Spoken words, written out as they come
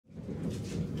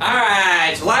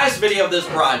Alright, last video of this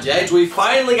project, we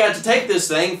finally got to take this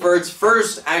thing for its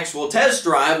first actual test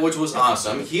drive, which was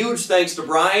awesome. Huge thanks to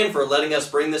Brian for letting us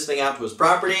bring this thing out to his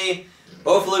property.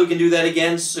 Hopefully we can do that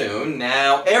again soon.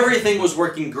 Now, everything was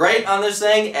working great on this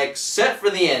thing except for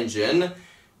the engine.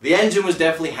 The engine was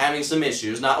definitely having some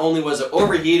issues. Not only was it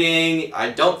overheating,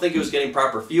 I don't think it was getting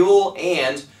proper fuel,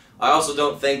 and I also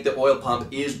don't think the oil pump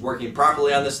is working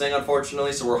properly on this thing,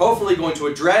 unfortunately. So we're hopefully going to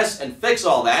address and fix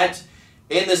all that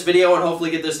in this video and hopefully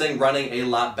get this thing running a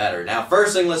lot better. Now,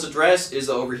 first thing let's address is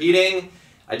the overheating.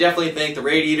 I definitely think the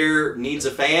radiator needs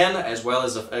a fan as well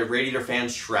as a radiator fan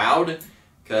shroud,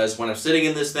 because when I'm sitting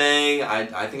in this thing,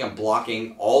 I think I'm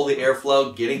blocking all the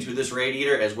airflow getting to this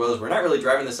radiator, as well as we're not really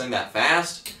driving this thing that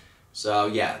fast. So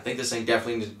yeah, I think this thing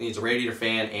definitely needs a radiator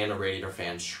fan and a radiator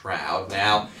fan shroud.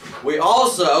 Now, we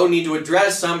also need to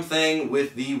address something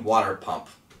with the water pump.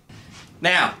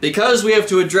 Now, because we have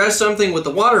to address something with the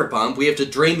water pump, we have to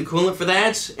drain the coolant for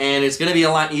that, and it's going to be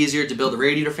a lot easier to build a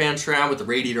radiator fan shroud with the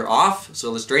radiator off. So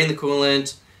let's drain the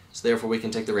coolant, so therefore we can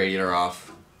take the radiator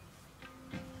off.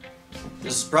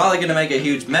 This is probably going to make a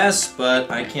huge mess,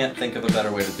 but I can't think of a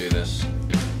better way to do this.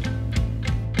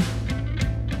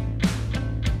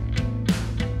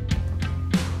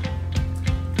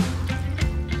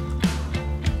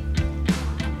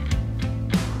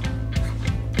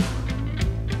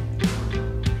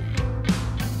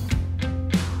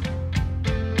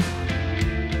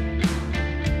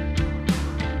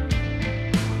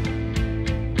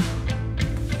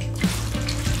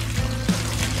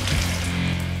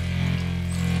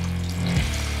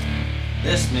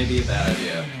 This may be a bad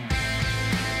idea.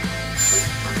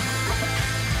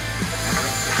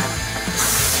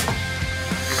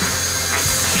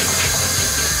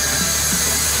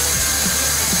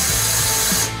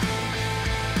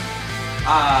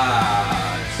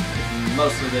 It's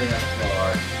mostly getting on the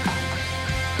floor.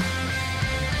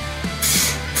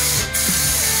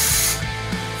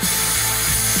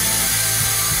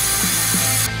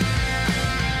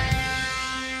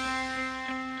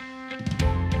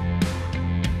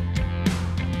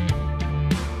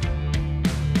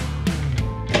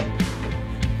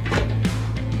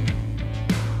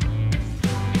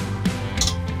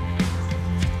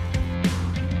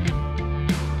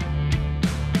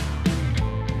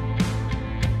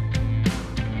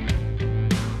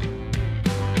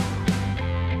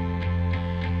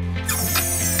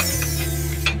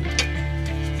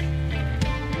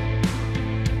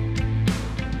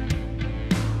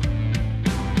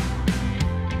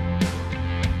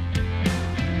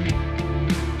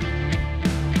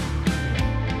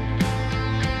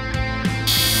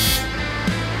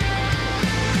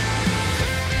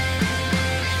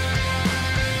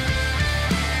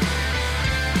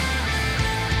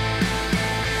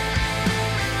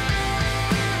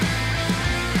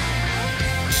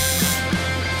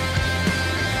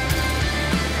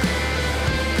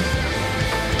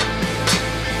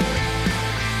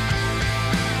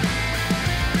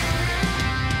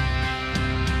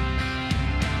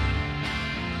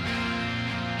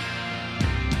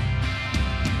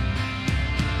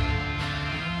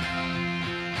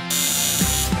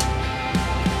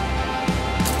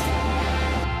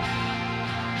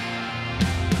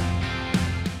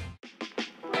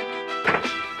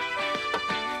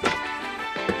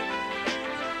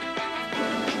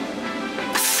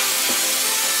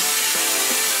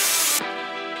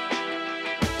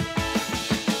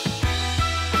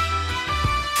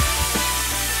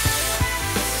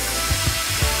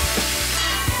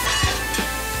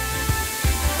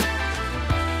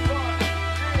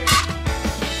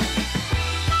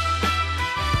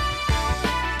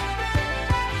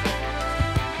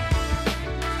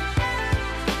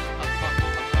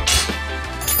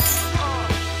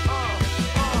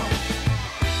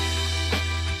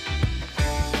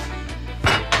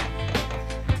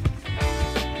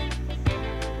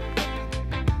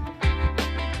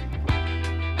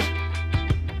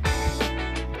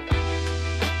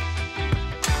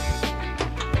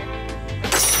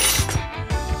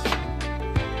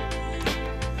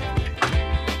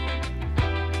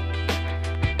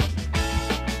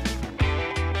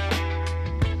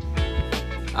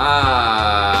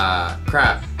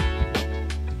 Crap.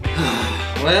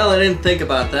 Well, I didn't think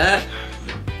about that.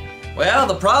 Well,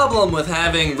 the problem with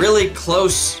having really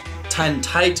close and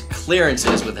tight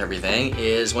clearances with everything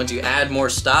is once you add more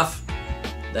stuff,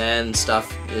 then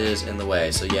stuff is in the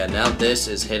way. So yeah, now this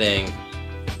is hitting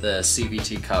the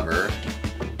CVT cover.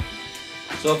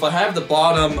 So if I have the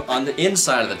bottom on the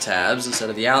inside of the tabs instead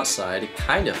of the outside, it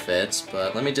kind of fits,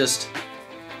 but let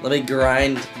me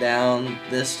grind down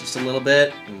this just a little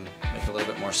bit and make a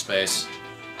little bit more space.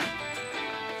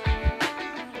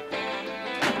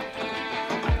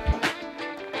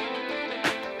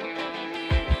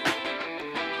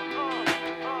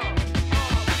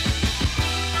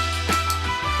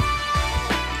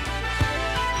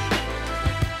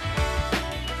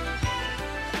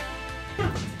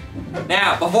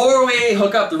 Now, before we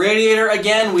hook up the radiator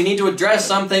again, we need to address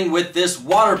something with this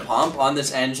water pump on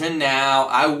this engine. Now,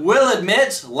 I will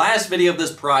admit, last video of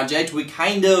this project, we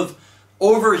kind of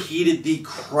overheated the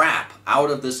crap out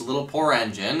of this little poor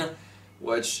engine,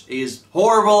 which is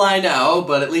horrible, I know,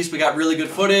 but at least we got really good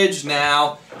footage.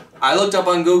 Now, I looked up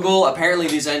on Google, apparently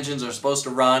these engines are supposed to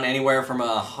run anywhere from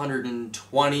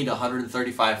 120 to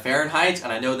 135 Fahrenheit,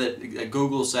 and I know that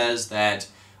Google says that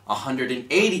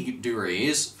 180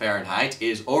 degrees Fahrenheit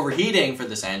is overheating for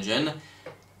this engine.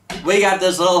 We got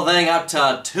this little thing up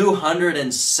to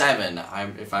 207,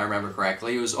 if I remember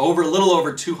correctly. It was a little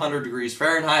over 200 degrees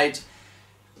Fahrenheit,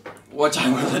 which I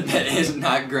will admit is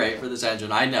not great for this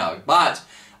engine, I know. But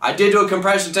I did do a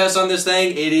compression test on this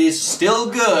thing. It is still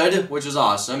good, which is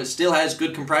awesome. It still has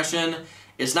good compression.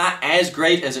 It's not as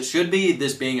great as it should be,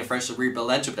 this being a freshly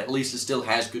rebuilt engine, but at least it still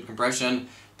has good compression.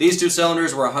 These two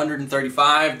cylinders were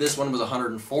 135, this one was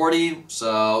 140,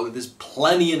 so there's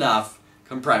plenty enough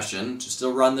compression to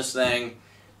still run this thing,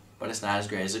 but it's not as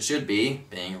great as it should be,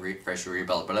 being freshly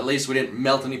rebuilt. But at least we didn't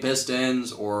melt any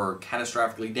pistons or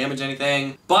catastrophically damage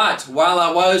anything. But while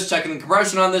I was checking the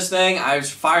compression on this thing, I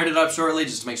fired it up shortly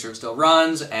just to make sure it still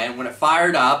runs, and when it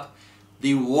fired up,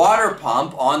 the water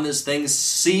pump on this thing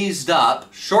seized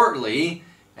up shortly,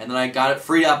 and then I got it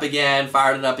freed up again,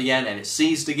 fired it up again, and it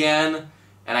seized again.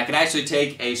 And I can actually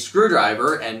take a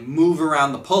screwdriver and move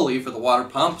around the pulley for the water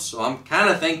pump, so I'm kind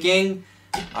of thinking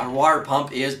our water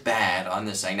pump is bad on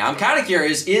this thing. Now I'm kind of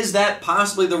curious, is that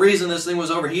possibly the reason this thing was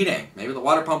overheating? Maybe the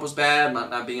water pump was bad,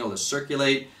 not being able to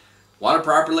circulate water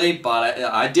properly, but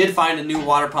I did find a new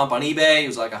water pump on eBay. It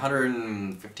was like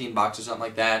 115 bucks or something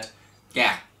like that.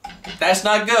 Yeah, that's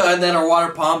not good that our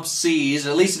water pump seized.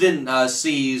 At least it didn't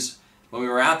seize when we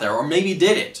were out there, or maybe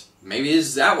did it? Maybe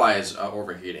is that why it's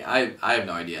overheating? I have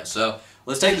no idea. So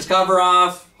let's take this cover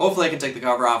off. Hopefully I can take the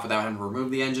cover off without having to remove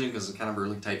the engine because it's kind of a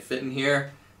really tight fit in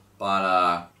here.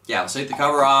 But yeah, let's take the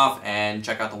cover off and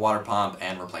check out the water pump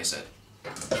and replace it.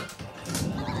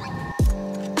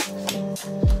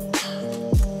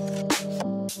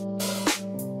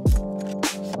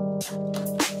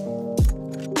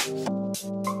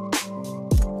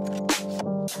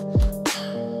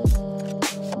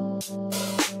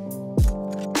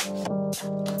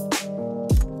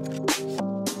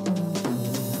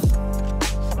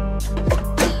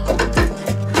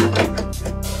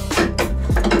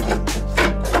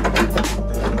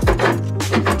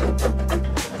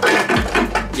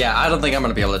 Yeah, I don't think I'm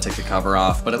going to be able to take the cover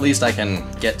off, but at least I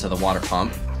can get to the water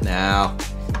pump. Now,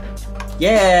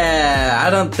 yeah,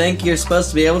 I don't think you're supposed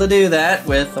to be able to do that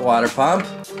with the water pump.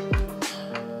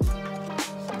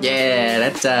 Yeah,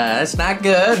 that's not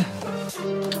good.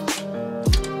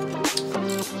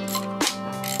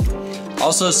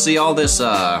 Also, see all this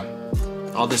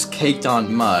caked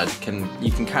on mud.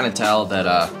 You can kind of tell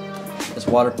that this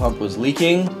water pump was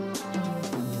leaking.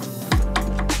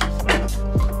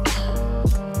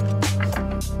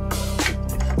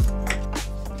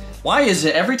 Why is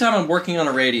it every time I'm working on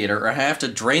a radiator or I have to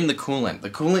drain the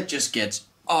coolant just gets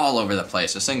all over the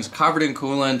place. This thing's covered in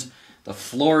coolant, the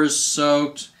floor is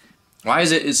soaked. Why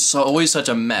is it's always such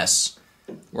a mess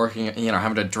working,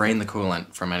 having to drain the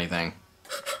coolant from anything?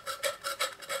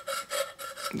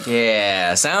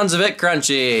 Yeah, sounds a bit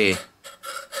crunchy.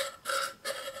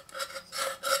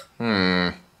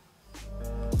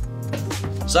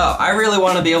 So, I really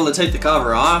want to be able to take the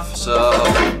cover off, so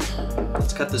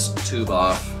let's cut this tube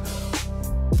off.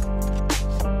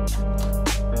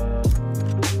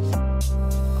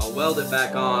 Weld it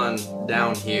back on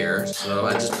down here, so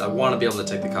I want to be able to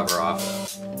take the cover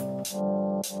off.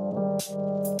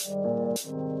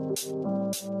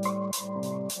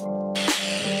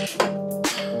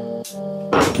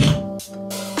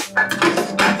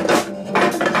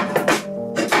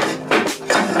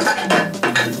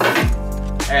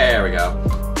 There we go.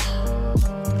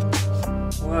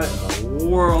 What in the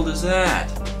world is that?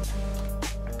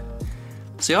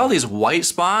 See all these white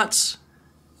spots?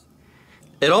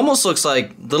 It almost looks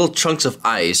like little chunks of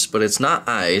ice, but it's not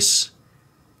ice.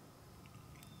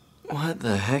 What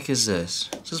the heck is this?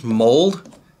 Is this mold?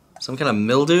 Some kind of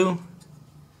mildew?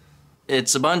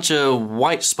 It's a bunch of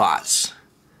white spots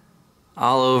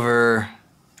all over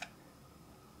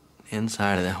the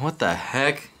inside of that. What the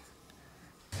heck?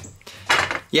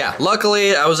 Yeah,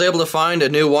 luckily I was able to find a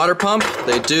new water pump.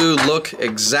 They do look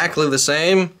exactly the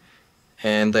same,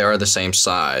 and they are the same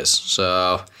size.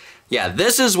 So yeah,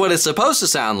 this is what it's supposed to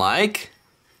sound like.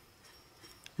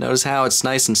 Notice how it's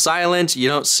nice and silent. You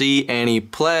don't see any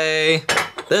play.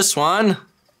 This one,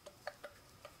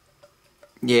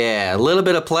 yeah, a little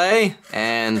bit of play,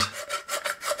 and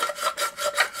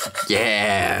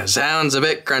Yeah, sounds a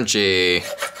bit crunchy.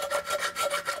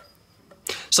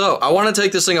 So I want to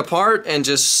take this thing apart and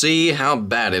just see how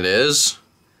bad it is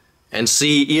and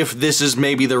see if this is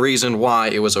maybe the reason why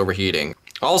it was overheating.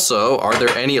 Also, are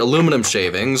there any aluminum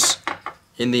shavings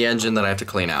in the engine that I have to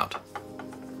clean out?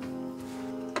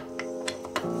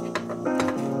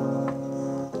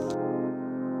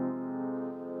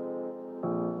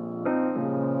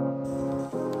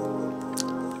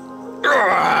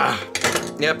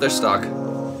 Yep, they're stuck.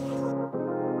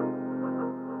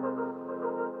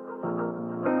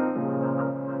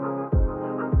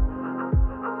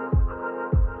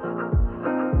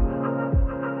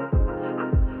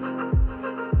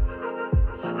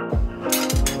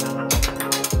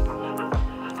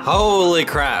 Holy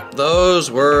crap, those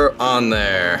were on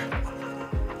there.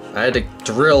 I had to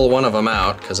drill one of them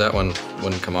out because that one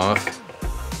wouldn't come off.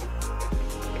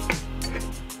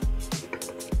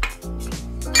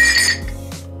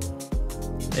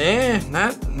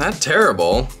 Not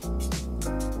terrible.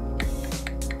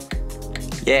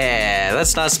 Yeah,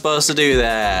 that's not supposed to do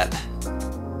that.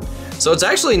 So it's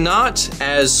actually not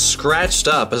as scratched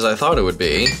up as I thought it would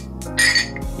be.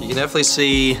 You can definitely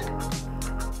see,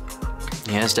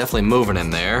 yeah, it's definitely moving in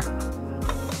there.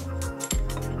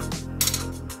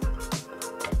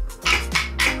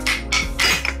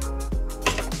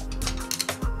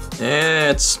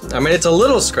 Yeah, I mean, it's a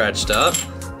little scratched up.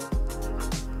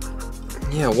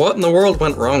 Yeah, what in the world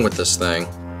went wrong with this thing?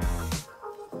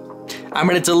 I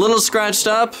mean, it's a little scratched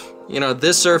up. You know,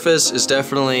 this surface is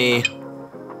definitely,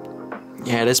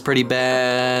 yeah, it is pretty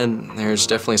bad. There's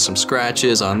definitely some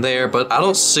scratches on there, but I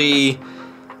don't see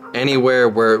anywhere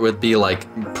where it would be like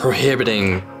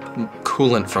prohibiting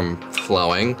coolant from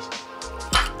flowing.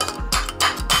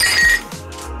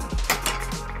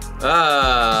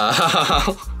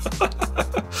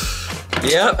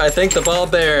 Yep, I think the ball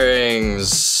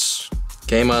bearings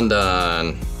came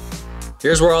undone.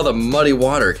 Here's where all the muddy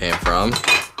water came from.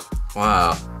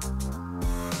 Wow.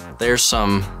 There's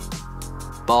some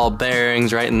ball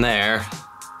bearings right in there.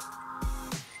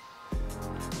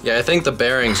 Yeah, I think the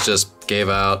bearings just gave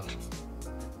out.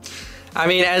 I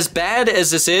mean, as bad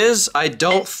as this is, I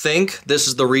don't think this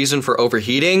is the reason for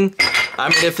overheating. I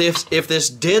mean, if this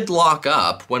did lock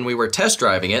up when we were test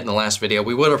driving it in the last video,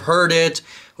 we would have heard it,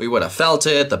 we would have felt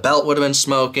it, the belt would have been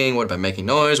smoking, would have been making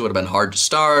noise, would have been hard to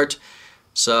start.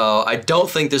 So I don't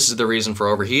think this is the reason for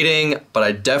overheating, but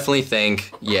I definitely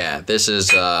think, yeah, this is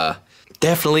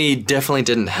definitely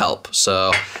didn't help.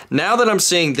 So now that I'm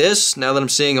seeing this, now that I'm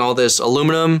seeing all this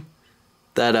aluminum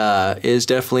that is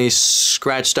definitely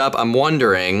scratched up, I'm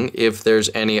wondering if there's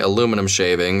any aluminum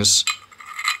shavings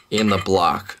in the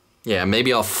block. Yeah,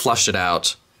 maybe I'll flush it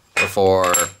out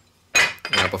before,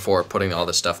 before putting all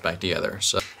this stuff back together.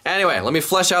 So anyway, let me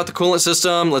flush out the coolant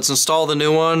system, let's install the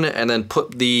new one, and then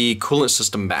put the coolant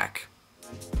system back.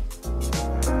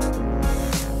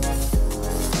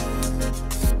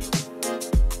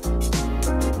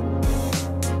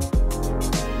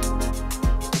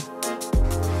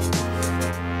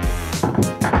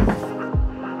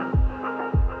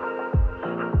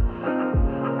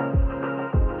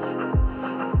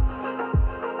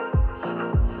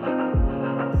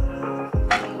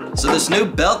 So this new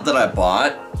belt that I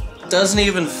bought doesn't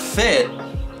even fit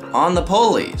on the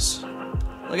pulleys.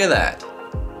 Look at that.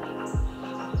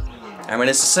 I mean,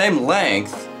 it's the same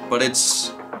length, but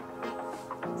it's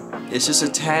just a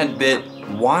tad bit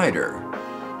wider.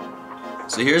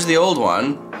 So here's the old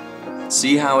one.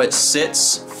 See how it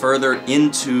sits further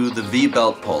into the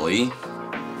V-belt pulley.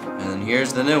 And then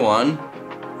here's the new one.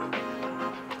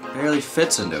 Barely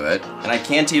fits into it. And I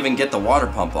can't even get the water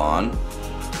pump on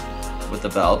with the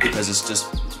belt because it's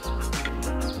just,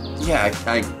 yeah,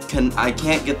 I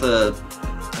can't get the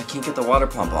water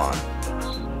pump on.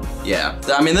 Yeah,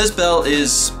 I mean, this belt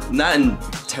is not in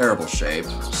terrible shape,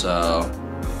 so,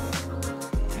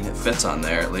 and it fits on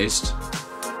there at least.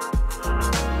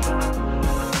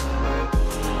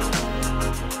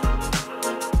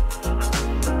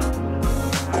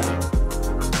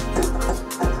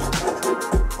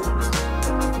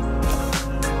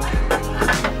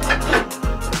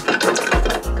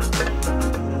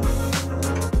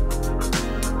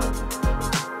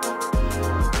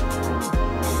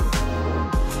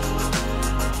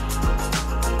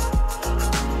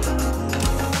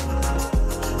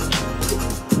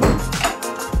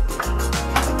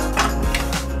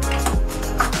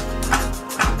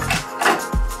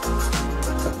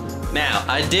 Now,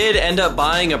 I did end up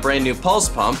buying a brand new pulse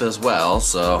pump as well,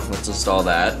 so let's install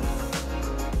that.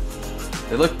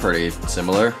 They look pretty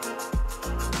similar.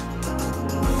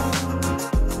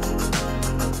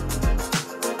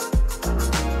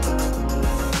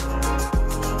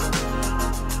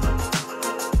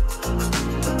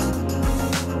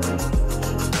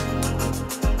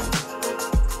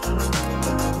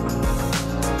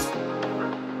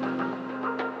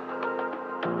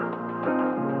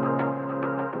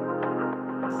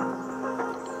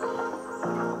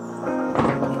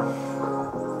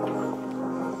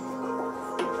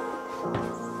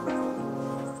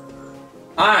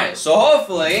 Alright, so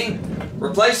hopefully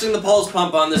replacing the pulse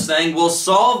pump on this thing will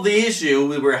solve the issue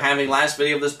we were having last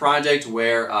video of this project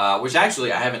where, which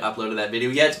actually I haven't uploaded that video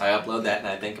yet. I upload that in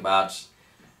I think about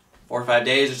 4 or 5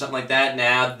 days or something like that.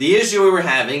 Now, the issue we were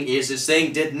having is this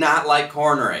thing did not like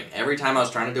cornering. Every time I was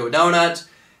trying to do a donut,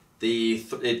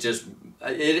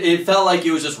 it felt like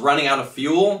it was just running out of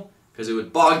fuel because it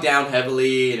would bog down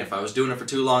heavily, and if I was doing it for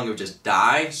too long, it would just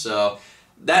die. So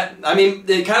that, I mean,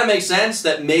 it kind of makes sense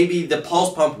that maybe the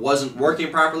pulse pump wasn't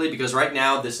working properly because right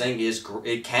now this thing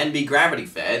it can be gravity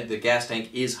fed. The gas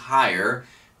tank is higher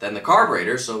than the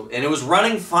carburetor, so, and it was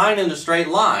running fine in a straight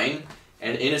line,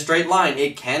 and in a straight line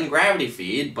it can gravity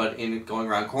feed, but in going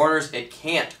around corners it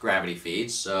can't gravity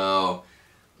feed. So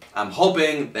I'm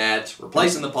hoping that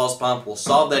replacing the pulse pump will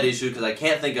solve that issue because I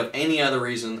can't think of any other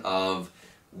reason of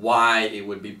why it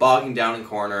would be bogging down in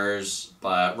corners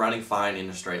but running fine in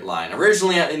a straight line.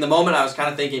 Originally, in the moment, I was kind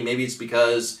of thinking maybe it's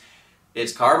because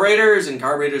it's carburetors and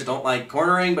carburetors don't like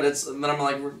cornering, but then I'm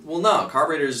like, well, no,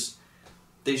 carburetors,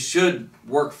 they should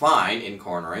work fine in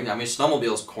cornering. I mean,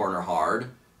 snowmobiles corner hard,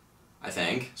 I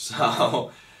think.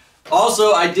 So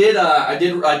also, I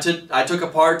took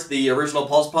apart the original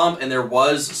pulse pump, and there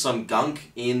was some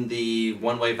gunk in the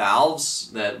one-way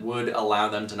valves that would allow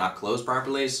them to not close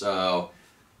properly. So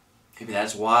maybe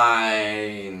that's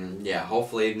why. Yeah,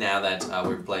 hopefully now that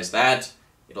we replace that,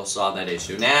 it'll solve that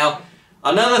issue. Now,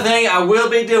 another thing I will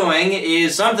be doing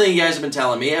is something you guys have been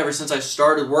telling me ever since I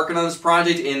started working on this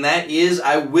project, and that is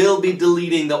I will be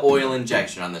deleting the oil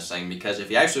injection on this thing, because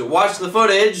if you actually watch the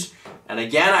footage, and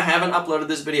again, I haven't uploaded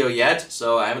this video yet,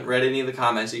 so I haven't read any of the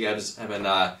comments you guys have been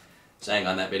saying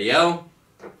on that video.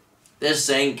 This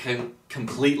thing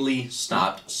completely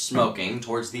stopped smoking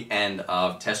towards the end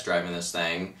of test driving this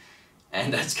thing,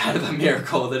 and that's kind of a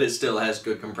miracle that it still has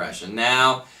good compression.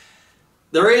 Now,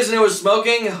 the reason it was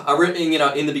smoking,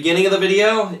 in the beginning of the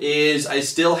video, is I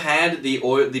still had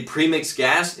the pre-mixed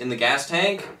gas in the gas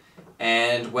tank.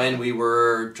 And when we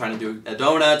were trying to do a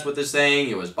donut with this thing,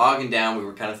 it was bogging down. We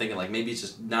were kind of thinking like maybe it's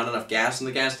just not enough gas in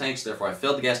the gas tank, so therefore I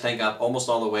filled the gas tank up almost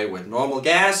all the way with normal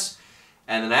gas.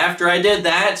 And then after I did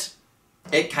that,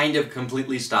 it kind of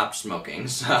completely stopped smoking.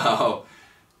 So,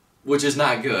 which is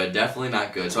not good, definitely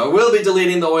not good. So I will be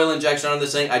deleting the oil injection on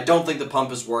this thing. I don't think the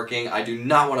pump is working. I do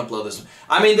not want to blow this.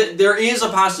 I mean, there is a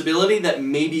possibility that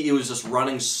maybe it was just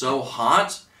running so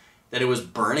hot that it was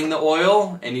burning the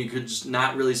oil and you could just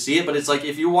not really see it. But it's like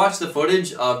if you watch the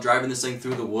footage of driving this thing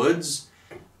through the woods,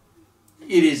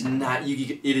 it is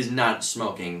not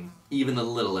smoking even the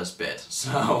littlest bit.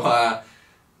 So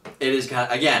it is kind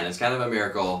of, again, it's kind of a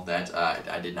miracle that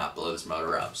I did not blow this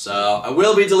motor up. So I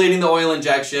will be deleting the oil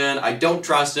injection. I don't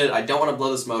trust it. I don't want to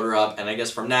blow this motor up. And I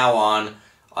guess from now on,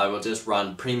 I will just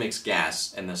run premixed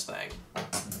gas in this thing.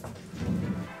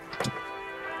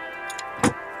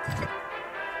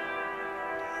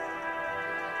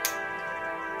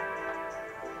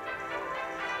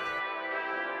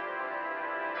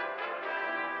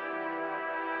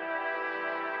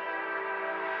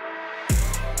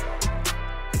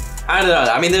 I don't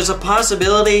know. I mean, there's a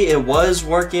possibility it was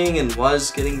working and was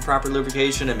getting proper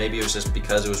lubrication, and maybe it was just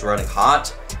because it was running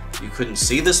hot. You couldn't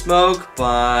see the smoke,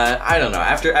 but I don't know.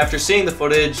 After seeing the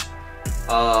footage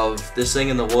of this thing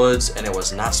in the woods and it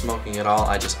was not smoking at all,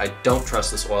 I don't trust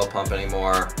this oil pump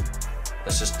anymore.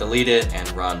 Let's just delete it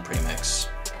and run premix.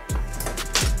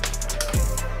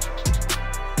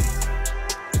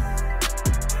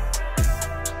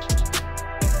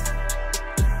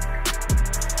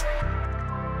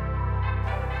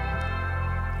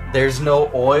 There's no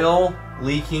oil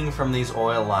leaking from these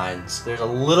oil lines. There's a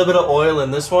little bit of oil in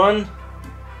this one,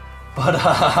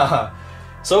 but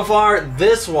so far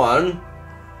this one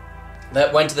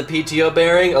that went to the PTO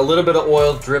bearing, a little bit of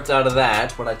oil dripped out of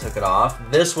that when I took it off.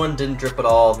 This one didn't drip at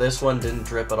all. This one didn't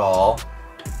drip at all.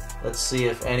 Let's see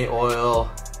if any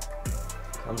oil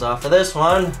comes off of this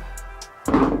one.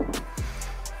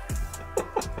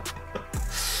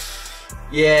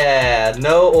 Yeah,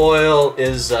 no oil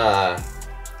is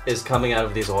coming out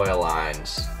of these oil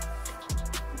lines.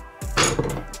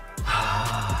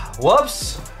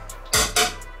 Whoops!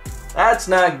 That's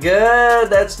not good.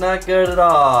 That's not good at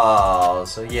all.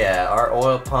 So yeah, our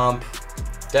oil pump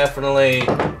definitely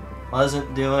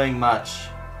wasn't doing much.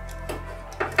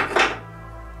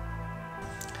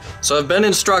 So I've been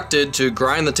instructed to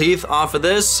grind the teeth off of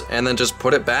this and then just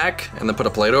put it back and then put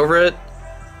a plate over it.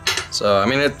 So I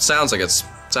mean, it sounds like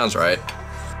sounds right.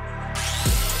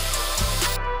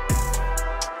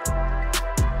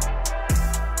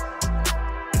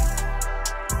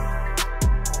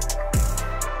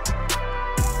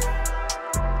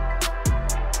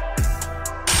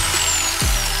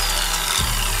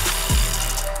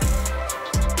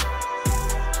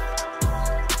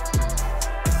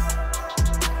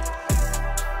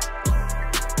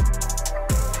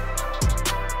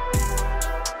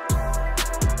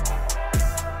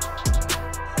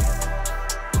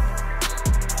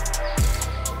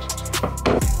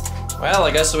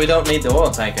 I guess we don't need the oil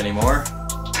tank anymore.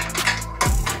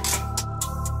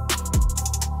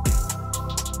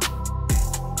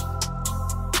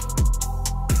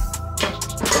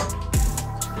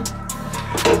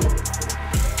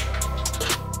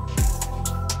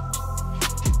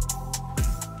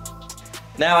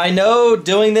 Now I know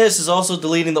doing this is also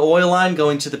deleting the oil line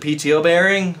going to the PTO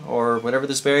bearing, or whatever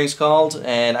this bearing's called,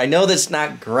 and I know that's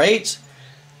not great,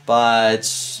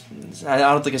 but I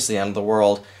don't think it's the end of the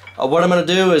world. What I'm going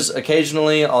to do is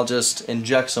occasionally I'll just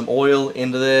inject some oil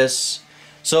into this.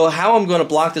 So how I'm going to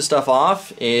block this stuff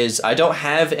off is I don't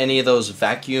have any of those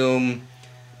vacuum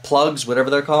plugs, whatever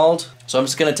they're called. So I'm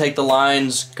just going to take the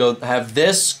lines, have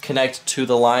this connect to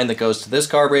the line that goes to this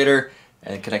carburetor,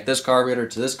 and connect this carburetor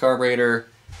to this carburetor.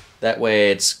 That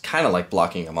way it's kind of like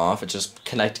blocking them off, it's just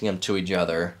connecting them to each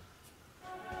other.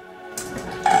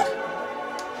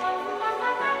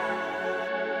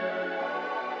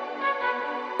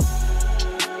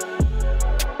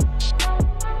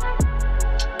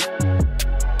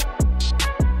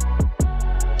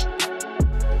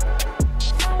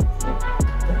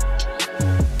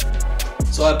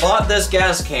 So I bought this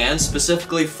gas can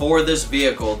specifically for this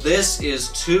vehicle. This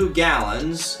is 2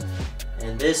 gallons,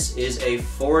 and this is a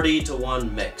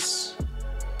 40-to-1 mix.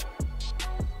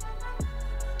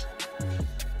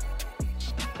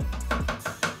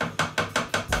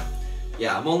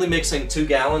 Yeah, I'm only mixing 2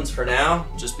 gallons for now,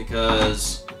 just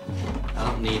because I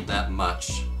don't need that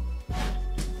much.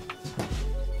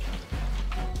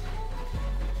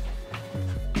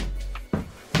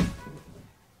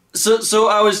 So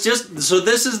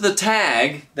this is the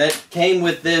tag that came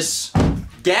with this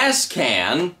gas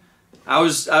can. I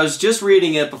was just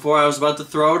reading it before I was about to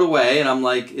throw it away, and I'm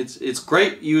like, it's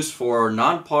great use for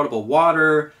non-potable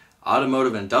water,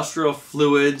 automotive industrial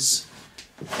fluids.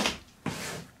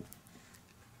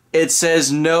 It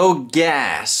says no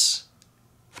gas.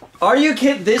 Are you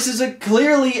kidding? This is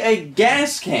clearly a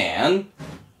gas can.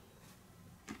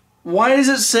 Why does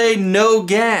it say no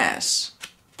gas?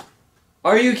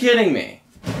 Are you kidding me?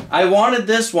 I wanted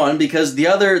this one because the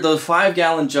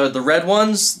 5-gallon jug, the red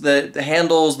ones, the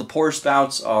handles, the pour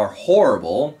spouts are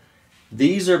horrible.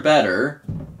 These are better,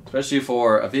 especially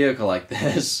for a vehicle like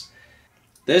this.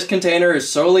 This container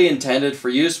is solely intended for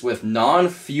use with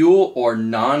non-fuel or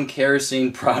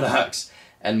non-kerosene products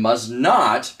and must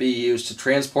not be used to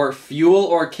transport fuel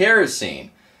or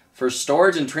kerosene. For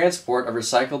storage and transport of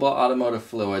recyclable automotive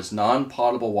fluids,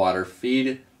 non-potable water,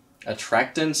 feed,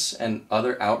 attractants, and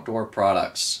other outdoor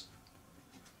products.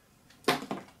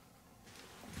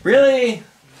 Really?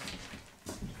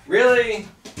 Really?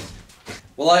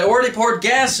 Well, I already poured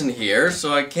gas in here,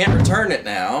 so I can't return it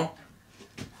now.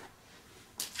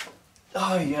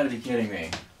 Oh, you gotta be kidding me.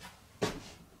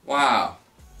 Wow.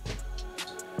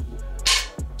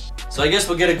 So I guess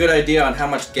we'll get a good idea on how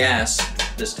much gas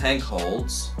this tank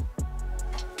holds.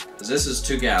 Because this is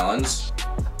 2 gallons.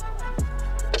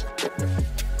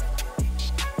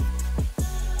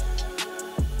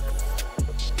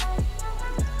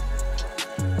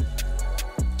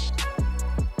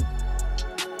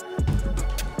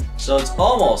 So it's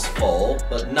almost full,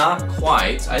 but not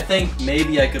quite. I think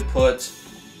maybe I could put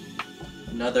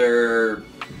another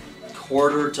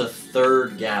 1/4 to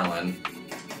 1/3 gallon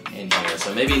in here.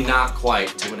 So maybe not quite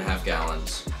 2.5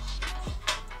 gallons.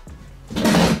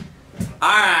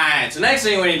 Alright, so next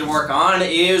thing we need to work on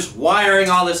is wiring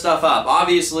all this stuff up.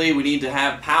 Obviously, we need to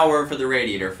have power for the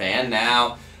radiator fan.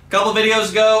 Now, a couple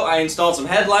videos ago, I installed some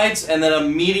headlights and then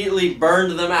immediately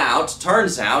burned them out.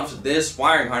 Turns out, this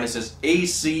wiring harness is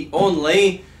AC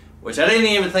only, which I didn't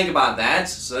even think about that,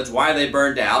 so that's why they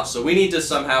burned out. So we need to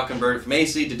somehow convert it from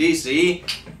AC to DC,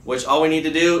 which all we need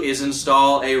to do is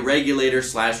install a regulator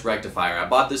 / rectifier. I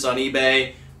bought this on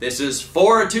eBay. This is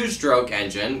for a 2-stroke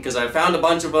engine, because I found a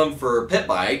bunch of them for pit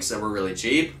bikes that were really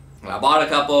cheap. I bought a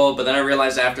couple, but then I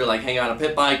realized after hanging on a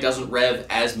pit bike doesn't rev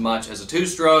as much as a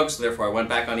 2-stroke, so therefore I went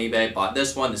back on eBay, bought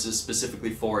this one. This is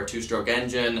specifically for a 2-stroke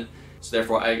engine, so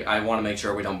therefore I want to make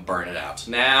sure we don't burn it out.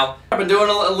 Now, I've been doing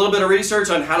a little bit of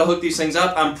research on how to hook these things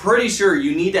up. I'm pretty sure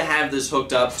you need to have this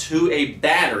hooked up to a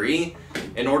battery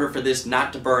in order for this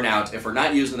not to burn out. If we're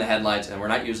not using the headlights and we're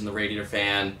not using the radiator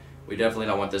fan, we definitely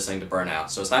don't want this thing to burn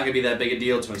out. So it's not going to be that big a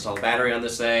deal to install a battery on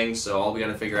this thing, so all we got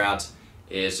to figure out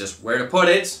is just where to put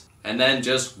it, and then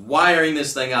just wiring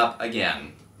this thing up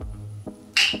again.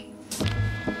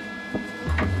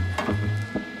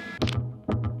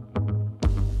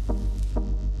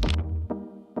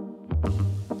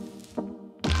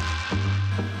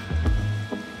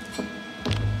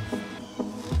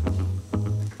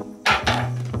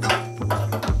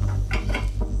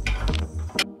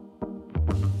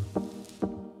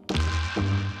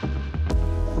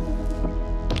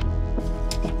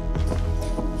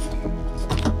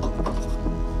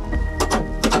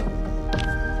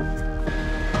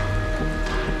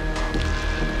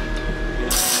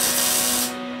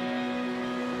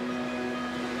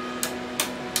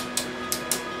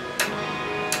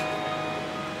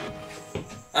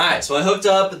 Alright, so I hooked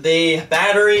up the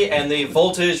battery and the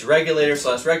voltage regulator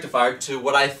 / rectifier to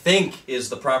what I think is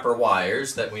the proper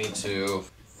wires that we need to...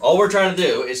 All we're trying to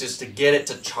do is just to get it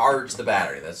to charge the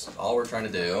battery. That's all we're trying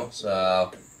to do.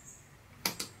 So,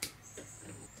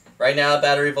 right now the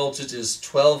battery voltage is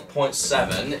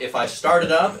 12.7. If I start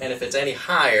it up and if it's any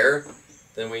higher,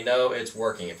 then we know it's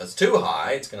working. If it's too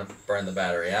high, it's going to burn the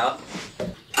battery out.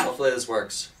 Hopefully this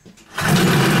works.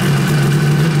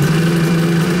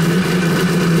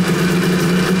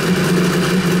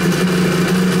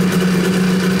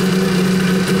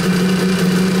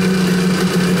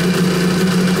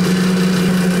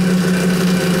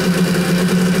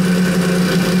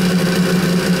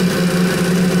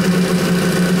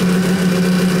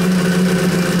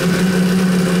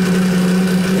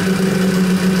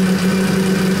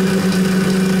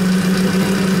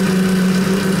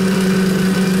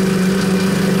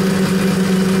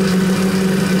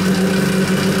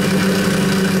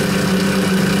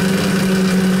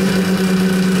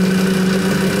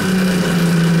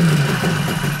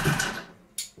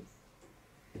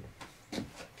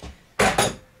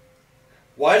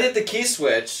 Why did the key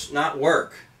switch not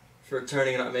work for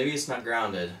turning it on? Maybe it's not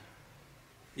grounded.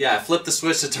 Yeah, I flipped the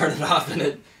switch to turn it off and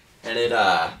it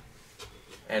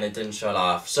didn't shut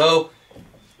off. So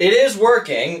it is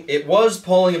working. It was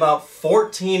pulling about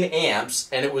 14 amps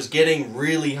and it was getting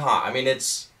really hot. I mean,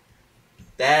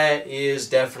 that is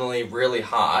definitely really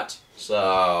hot.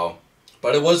 So,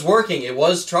 but it was working. It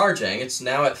was charging. It's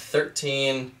now at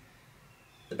 13.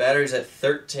 The battery's at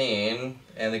 13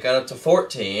 and it got up to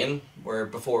 14 where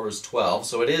before it was 12.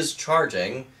 So it is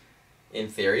charging in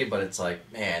theory, but it's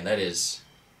like, man, that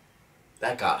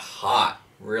got hot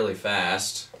really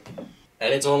fast.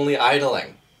 And it's only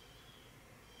idling.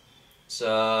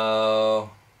 So,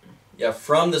 yeah,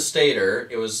 from the stator,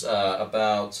 it was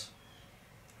about,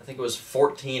 I think it was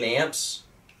 14 amps.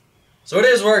 So it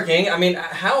is working. I mean,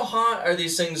 how hot are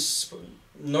these things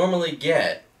normally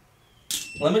get?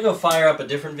 Let me go fire up a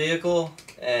different vehicle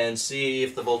and see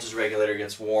if the voltage regulator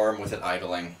gets warm with it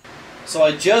idling. So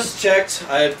I just checked,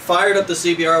 I fired up the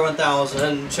CBR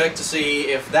 1000, checked to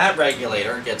see if that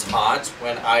regulator gets hot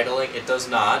when idling. It does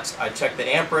not. I checked the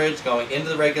amperage going into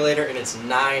the regulator and it's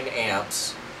 9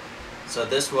 amps. So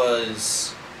this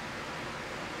was,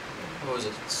 what was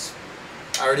it?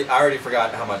 I already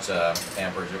forgot how much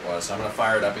amperage it was. So I'm going to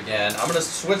fire it up again. I'm going to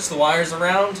switch the wires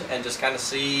around and just kind of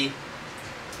see,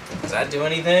 does that do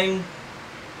anything?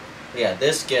 Yeah,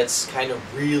 this gets kind of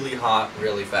really hot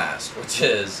really fast, which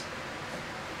is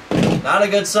not a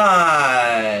good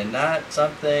sign. Not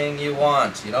something you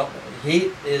want. You know,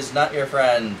 heat is not your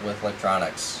friend with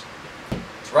electronics.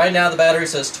 So right now the battery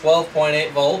says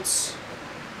 12.8 volts.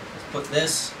 Let's put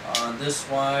this on this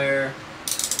wire.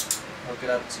 Hook it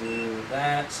up to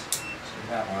that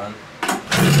one.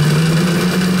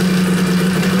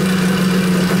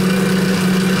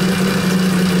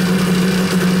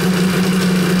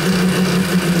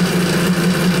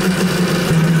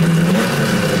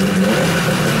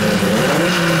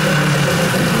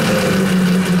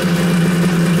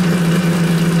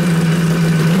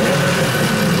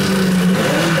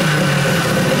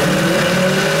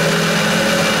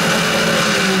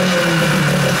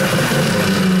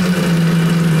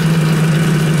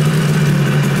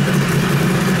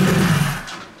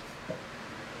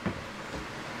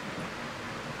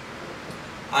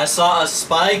 I saw a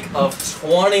spike of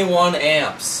 21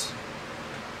 amps.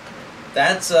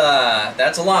 That's a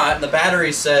lot. And the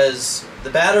battery says the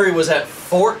battery was at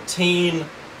 14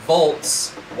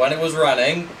 volts when it was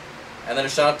running, and then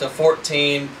it shot up to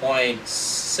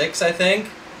 14.6, I think,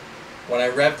 when I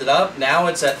revved it up. Now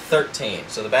it's at 13.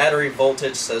 So the battery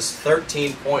voltage says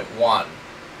 13.1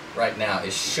 right now.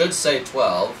 It should say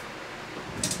 12.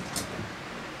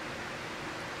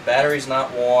 Battery's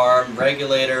not warm.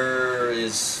 Regulator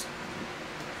is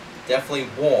definitely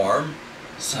warm.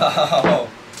 So,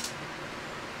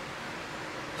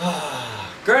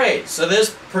 great. So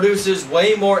this produces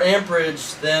way more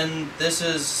amperage than this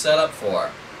is set up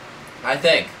for. I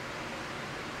think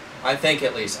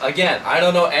at least. Again, I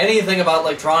don't know anything about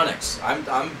electronics.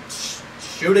 I'm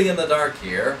shooting in the dark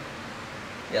here.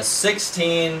 Yeah,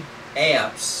 16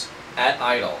 amps at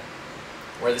idle,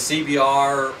 where the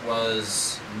CBR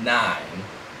was 9.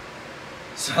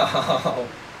 So,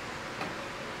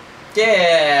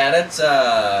 yeah,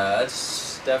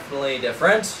 that's definitely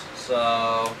different.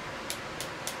 So,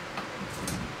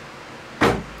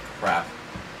 crap.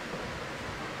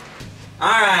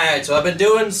 Alright, so I've been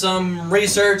doing some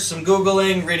research, some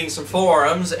Googling, reading some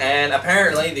forums, and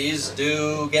apparently these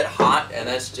do get hot, and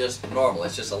that's just normal.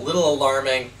 It's just a little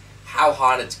alarming how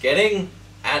hot it's getting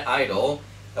at idle.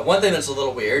 Now, one thing that's a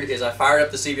little weird is I fired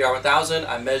up the CBR 1000,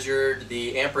 I measured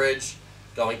the amperage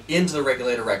going into the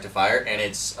regulator rectifier, and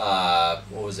it's,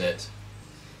 what was it?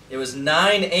 It was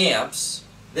 9 amps.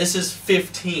 This is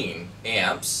 15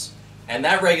 amps. And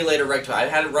that regulator rectifier, I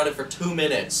had it running for 2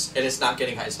 minutes, and it's not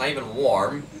getting hot. It's not even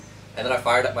warm. And then I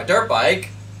fired up my dirt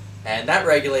bike, and that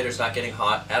regulator's not getting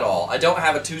hot at all. I don't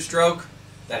have a 2-stroke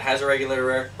that has a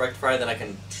regulator rectifier that I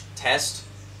can test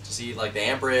to see like the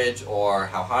amperage or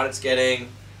how hot it's getting.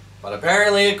 But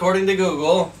apparently, according to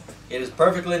Google, it is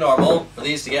perfectly normal for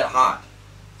these to get hot.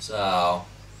 So,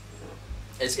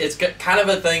 it's kind of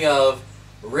a thing of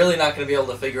we're really not going to be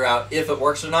able to figure out if it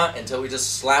works or not until we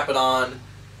just slap it on.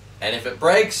 And if it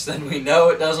breaks, then we know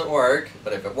it doesn't work.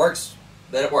 But if it works,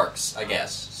 then it works, I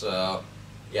guess. So,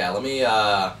 yeah, let me,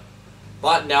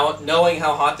 but now, knowing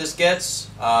how hot this gets,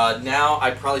 now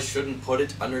I probably shouldn't put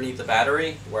it underneath the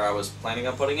battery where I was planning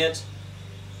on putting it.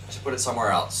 I should put it somewhere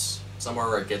else. Somewhere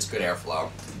where it gets good airflow.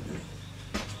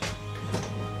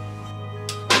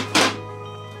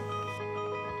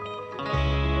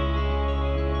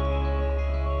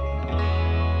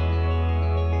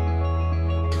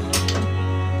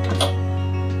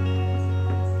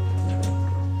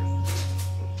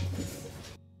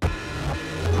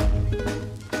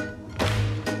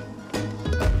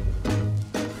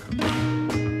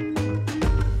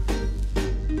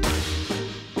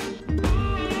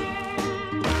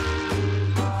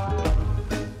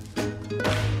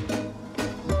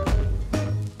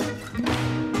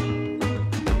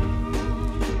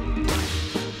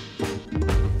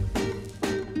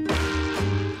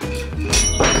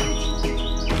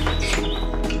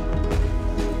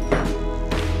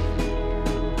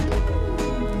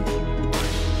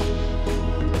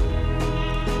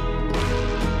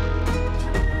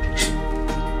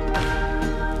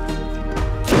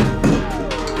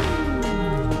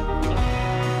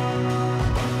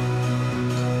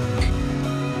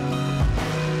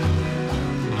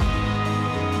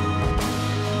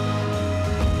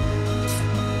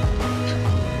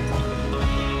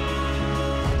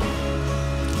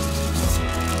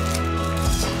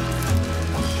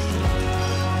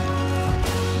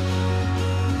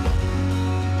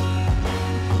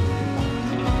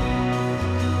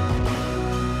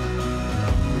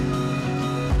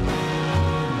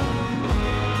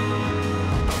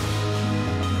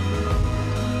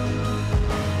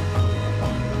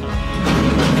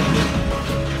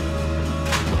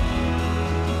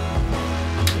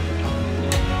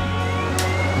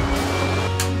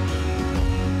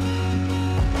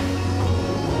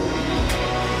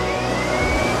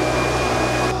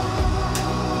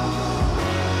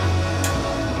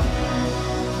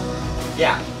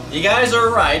 Yeah, you guys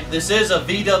are right. This is a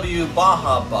VW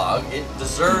Baja Bug. It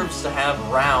deserves to have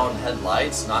round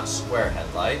headlights, not square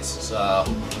headlights. So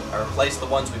I replaced the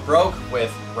ones we broke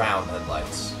with round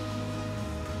headlights.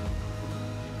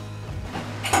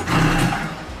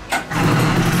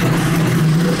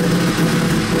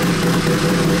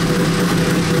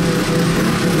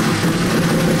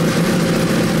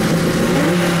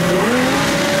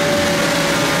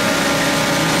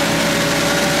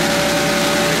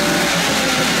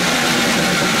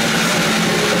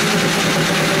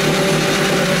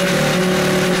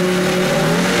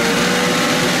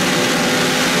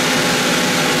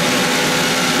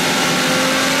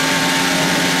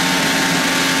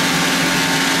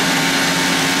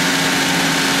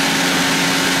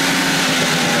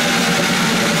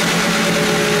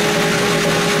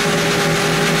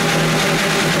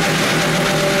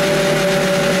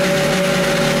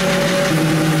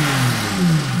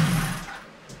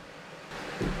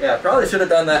 Yeah, probably should have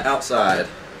done that outside.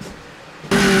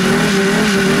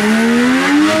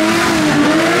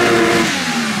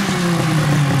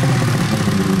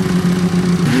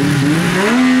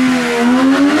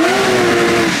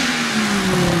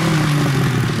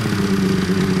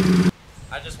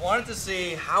 I just wanted to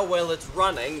see how well it's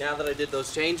running now that I did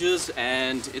those changes,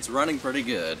 and it's running pretty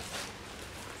good.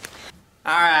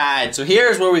 Alright, so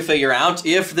here's where we figure out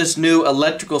if this new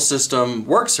electrical system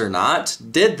works or not.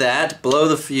 Did that blow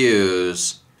the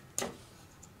fuse?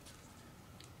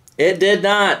 It did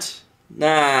not.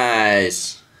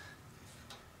 Nice.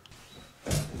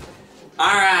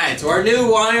 Alright, so our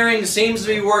new wiring seems to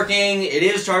be working. It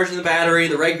is charging the battery.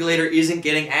 The regulator isn't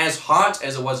getting as hot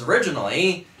as it was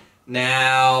originally.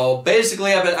 Now,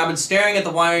 basically, I've been staring at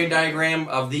the wiring diagram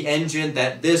of the engine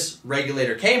that this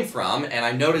regulator came from, and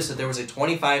I noticed that there was a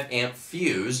 25 amp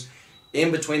fuse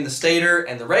in between the stator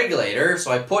and the regulator,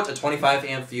 so I put a 25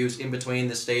 amp fuse in between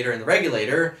the stator and the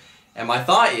regulator, and my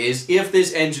thought is, if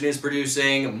this engine is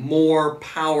producing more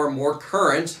power, more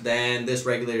current than this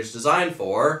regulator is designed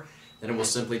for, then it will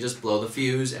simply just blow the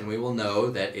fuse, and we will know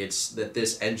that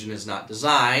this engine is not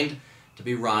designed to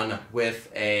be run with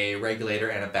a regulator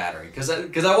and a battery. Because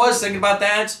I was thinking about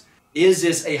that. Is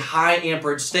this a high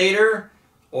amperage stator,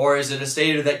 or is it a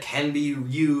stator that can be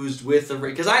used with the...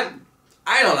 Because I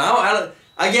don't know.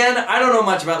 Again, I don't know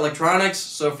much about electronics,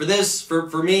 so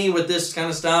for me with this kind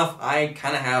of stuff, I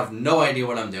kind of have no idea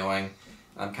what I'm doing.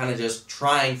 I'm kind of just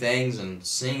trying things and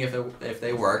seeing if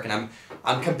they work, and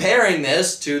I'm comparing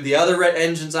this to the other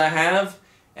engines I have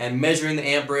and measuring the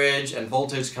amperage and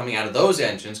voltage coming out of those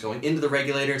engines going into the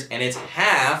regulators, and it's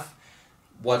half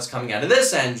what's coming out of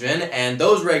this engine, and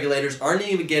those regulators aren't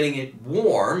even getting it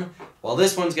warm, while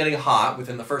this one's getting hot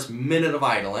within the first minute of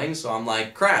idling. So I'm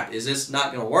like, crap, is this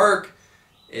not going to work?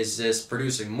 Is this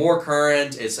producing more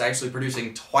current? It's actually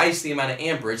producing twice the amount of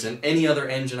amperage than any other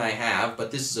engine I have, but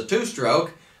this is a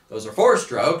 2-stroke. Those are 4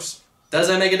 strokes. Does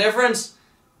that make a difference?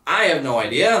 I have no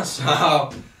idea.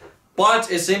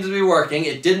 But it seems to be working.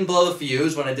 It didn't blow the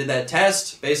fuse when I did that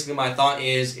test. Basically, my thought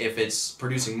is if it's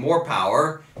producing more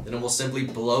power, then it will simply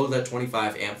blow that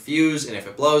 25 amp fuse, and if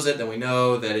it blows it, then we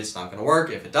know that it's not going to work.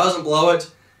 If it doesn't blow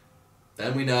it,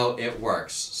 then we know it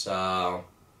works. So...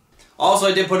 Also,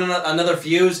 I did put in another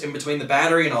fuse in between the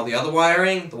battery and all the other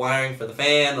wiring. The wiring for the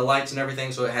fan, the lights and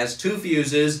everything. So it has 2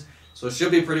 fuses. So it should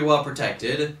be pretty well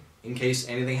protected in case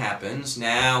anything happens.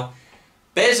 Now,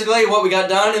 basically what we got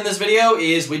done in this video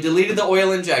is we deleted the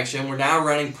oil injection. We're now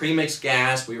running premixed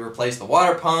gas. We replaced the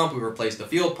water pump. We replaced the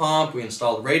fuel pump. We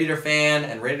installed radiator fan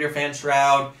and radiator fan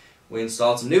shroud. We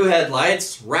installed some new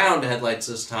headlights, round headlights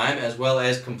this time, as well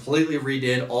as completely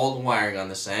redid all the wiring on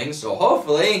this thing. So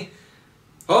hopefully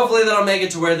that'll make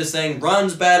it to where this thing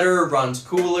runs better, runs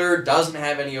cooler, doesn't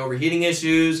have any overheating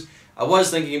issues. I was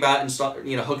thinking about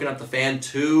hooking up the fan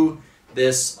to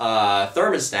this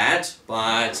thermostat,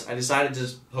 but I decided to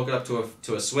just hook it up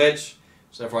to a switch,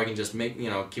 so therefore I can just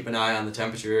keep an eye on the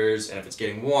temperatures, and if it's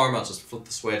getting warm, I'll just flip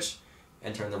the switch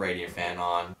and turn the radiator fan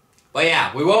on. But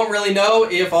yeah, we won't really know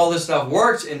if all this stuff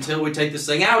worked until we take this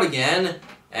thing out again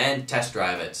and test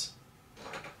drive it.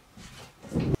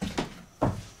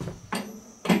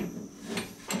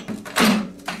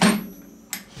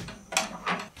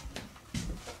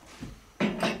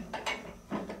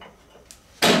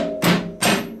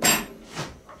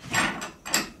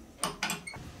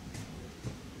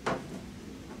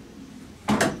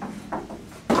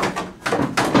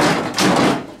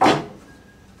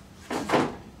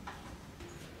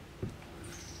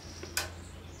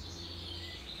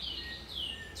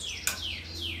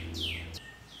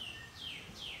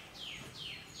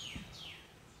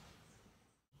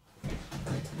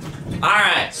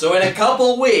 Alright, so in a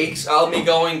couple weeks, I'll be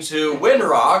going to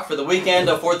Windrock for the weekend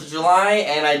of 4th of July,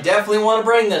 and I definitely want to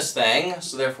bring this thing,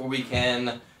 so therefore we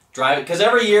can drive it. Because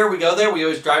every year we go there, we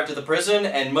always drive to the prison,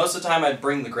 and most of the time I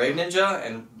bring the Grave Ninja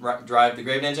and drive the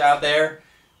Grave Ninja out there.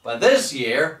 But this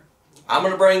year, I'm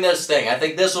going to bring this thing. I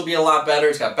think this will be a lot better.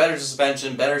 It's got better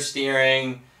suspension, better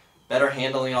steering, better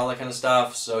handling, all that kind of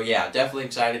stuff. So yeah, definitely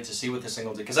excited to see what this thing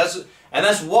will do.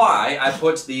 That's why I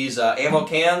put these ammo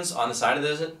cans on the side of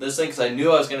this thing, because I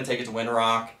knew I was going to take it to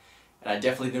Windrock, and I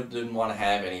definitely didn't want to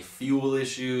have any fuel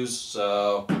issues.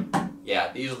 So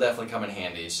yeah, these will definitely come in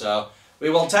handy. So we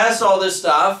will test all this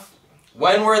stuff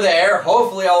when we're there.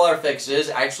 Hopefully all our fixes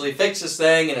actually fix this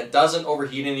thing and it doesn't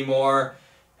overheat anymore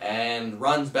and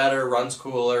runs better, runs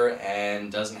cooler,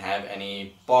 and doesn't have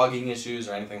any bogging issues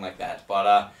or anything like that.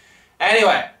 But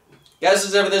anyway, guys, this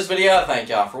is it for this video. Thank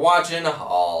y'all for watching.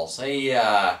 I'll see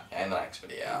ya in the next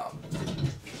video.